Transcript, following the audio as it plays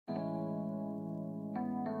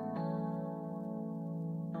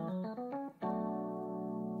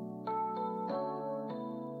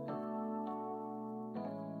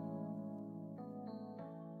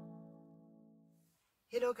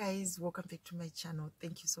Hello guys, welcome back to my channel.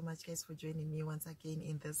 Thank you so much guys for joining me once again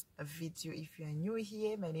in this video. If you are new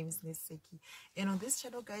here, my name is Neseki, and on this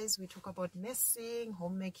channel guys we talk about nursing,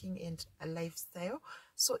 homemaking and a lifestyle.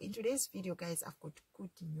 So in today's video guys, I've got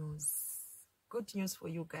good news for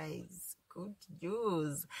you guys. Good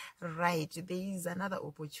news, right? There is another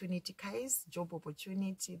opportunity guys, job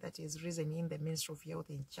opportunity that has risen in the Ministry of Health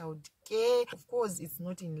and Child Care. Of course, it's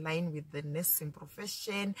not in line with the nursing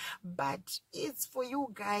profession, but it's for you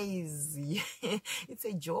guys. It's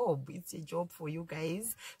a job for you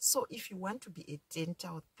guys. So if you want to be a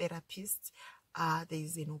dental therapist, there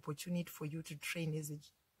is an opportunity for you to train as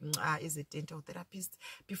a dental therapist.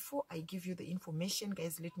 Before I give you the information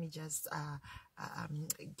guys, let me just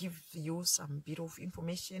give you some bit of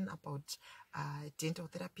information about dental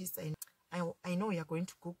therapists. I know you're going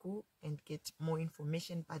to Google and get more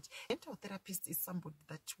information, but dental therapist is somebody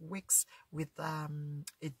that works with a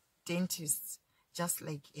dentist, just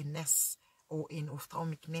like a nurse or an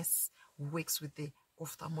ophthalmic nurse works with the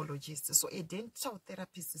ophthalmologist. So a dental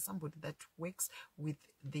therapist is somebody that works with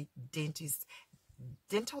the dentist.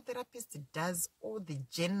 Dental therapist does all the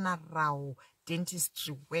general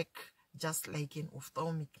dentistry work, just like an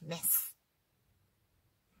ophthalmic nurse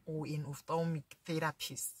or an ophthalmic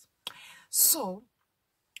therapist. So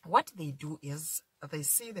what they do is they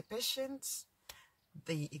see the patient,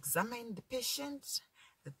 they examine the patient,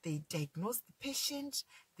 they diagnose the patient,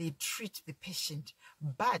 they treat the patient.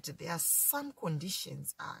 But there are some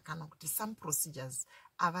conditions, some procedures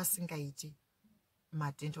avasingaiti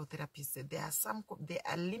dental therapists. They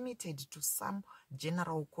are limited to some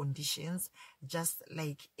general conditions, just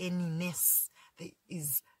like any nurse. There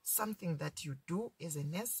is something that you do as a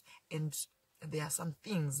nurse, and there are some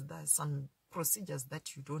things, some procedures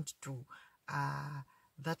that you don't do,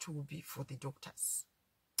 that will be for the doctors.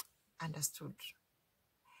 Understood?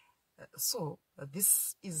 So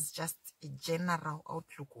this is just a general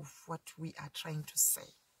outlook of what we are trying to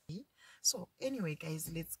say. So anyway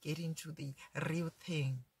guys, let's get into the real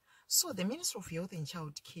thing. So the Ministry of Health and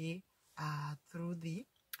Child Care, through the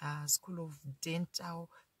School of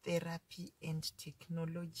Dental Therapy and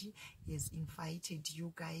Technology, has invited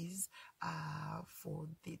you guys for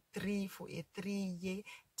a 3-year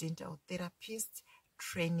dental therapist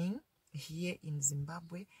training here in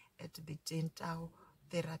Zimbabwe at the Dental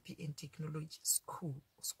Therapy and Technology School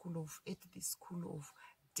at the School of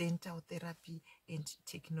Dental Therapy and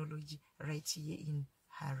Technology right here in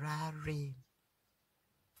Harare.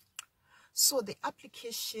 So the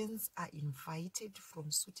applications are invited from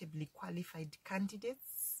suitably qualified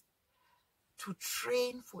candidates to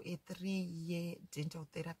train for a 3-year dental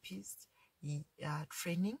therapist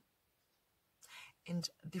training. And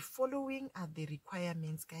the following are the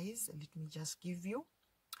requirements guys. Let me just give you.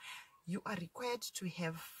 You are required to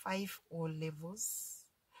have 5 O-levels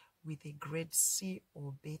with a grade C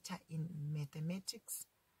or better in mathematics,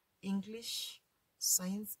 English,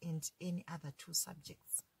 science, and any other 2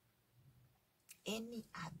 subjects. Any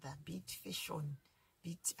other, be it fashion,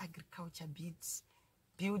 be it agriculture, be it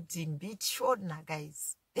building, be it shona,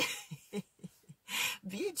 guys.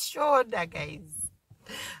 Be it shona, guys.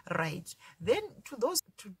 Right. Then to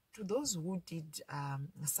those who did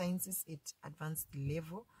sciences at advanced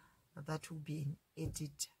level, that will be an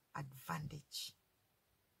added advantage.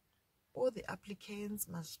 All the applicants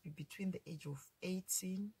must be between the age of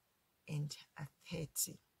 18 and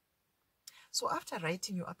 30. So after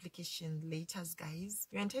writing your application letters, guys,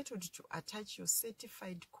 you're entitled to attach your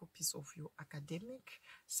certified copies of your academic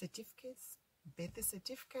certificates, birth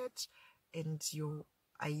certificate, and your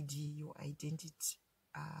ID, your identity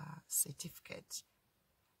certificate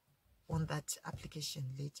on that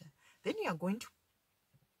application letter. Then you are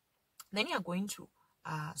going to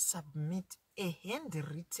submit a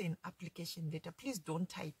handwritten application letter. Please don't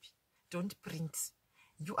type, don't print.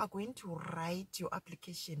 You are going to write your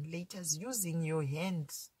application letters using your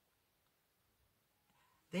hands.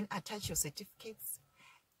 Then attach your certificates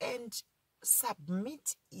and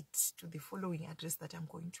submit it to the following address that I'm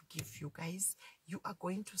going to give you guys. You are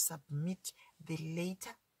going to submit the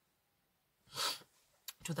letter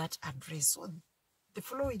to that address. So the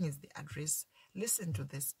following is the address. Listen to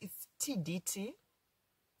this. It's TDT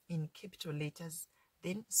in capital letters,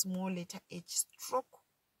 then small letter H stroke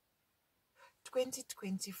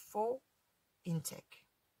 2024 intake.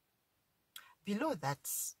 Below that,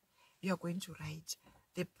 you are going to write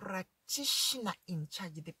the practitioner in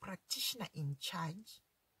charge,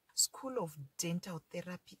 School of Dental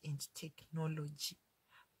Therapy and Technology,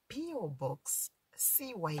 PO Box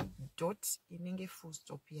CY dot inenge full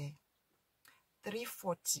stop here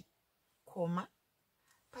 340, comma,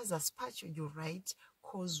 Pazaspacho, you write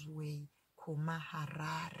Causeway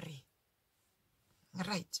Harare.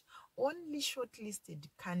 Right. Only shortlisted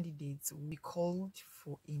candidates will be called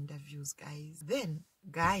for interviews, guys. Then,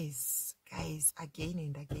 guys, again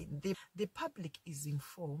and again, the public is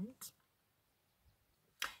informed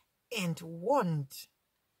and warned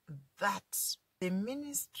that the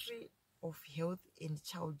Ministry of Health and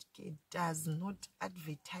Childcare does not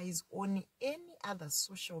advertise on any other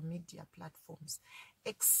social media platforms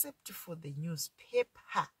except for the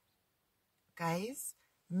newspaper. Guys,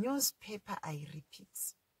 newspaper, I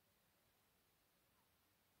repeat.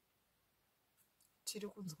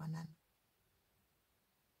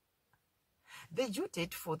 The due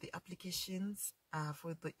date for the applications,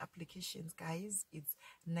 guys, it's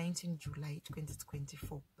 19 July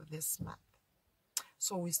 2024, this month.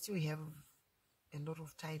 So we still have a lot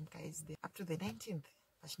of time, guys, up to the 19th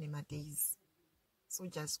Pashnema days. So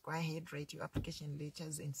just go ahead, write your application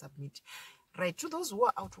letters and submit. Right, to those who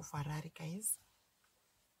are out of Harare, guys,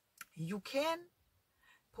 you can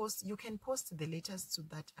post the letters to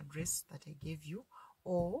that address that I gave you,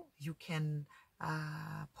 or you can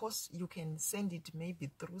you can send it maybe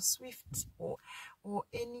through Swift or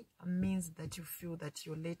any means that you feel that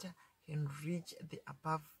your letter can reach the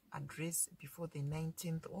above address before the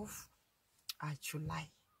 19th of July.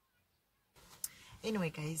 Anyway,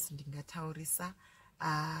 guys,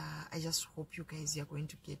 I just hope you guys are going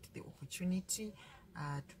to get the opportunity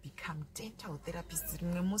to become dental therapists.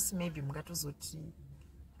 Maybe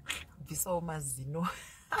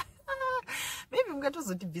maybe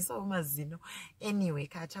mungatozotibvisa mazino. Anyway,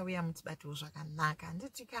 katauya mutibato zvakanaka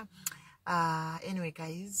nditika. Anyway,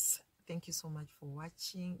 guys, thank you so much for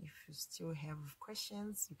watching. If you still have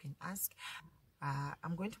questions, you can ask.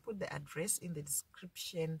 I'm going to put the address in the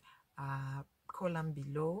description column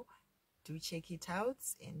below. Do check it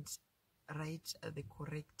out and write the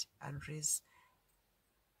correct address.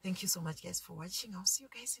 Thank you so much, guys, for watching. I'll see you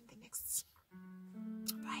guys in the next.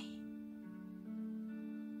 Bye.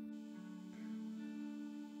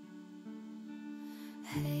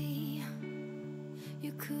 Hey,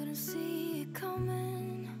 you couldn't see it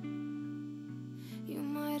coming. You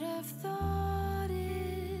might have thought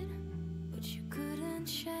it, but you couldn't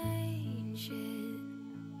change it.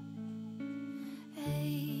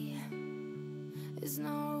 Hey, it's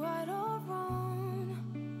not right or wrong.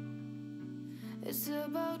 It's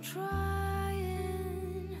about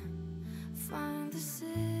trying, find the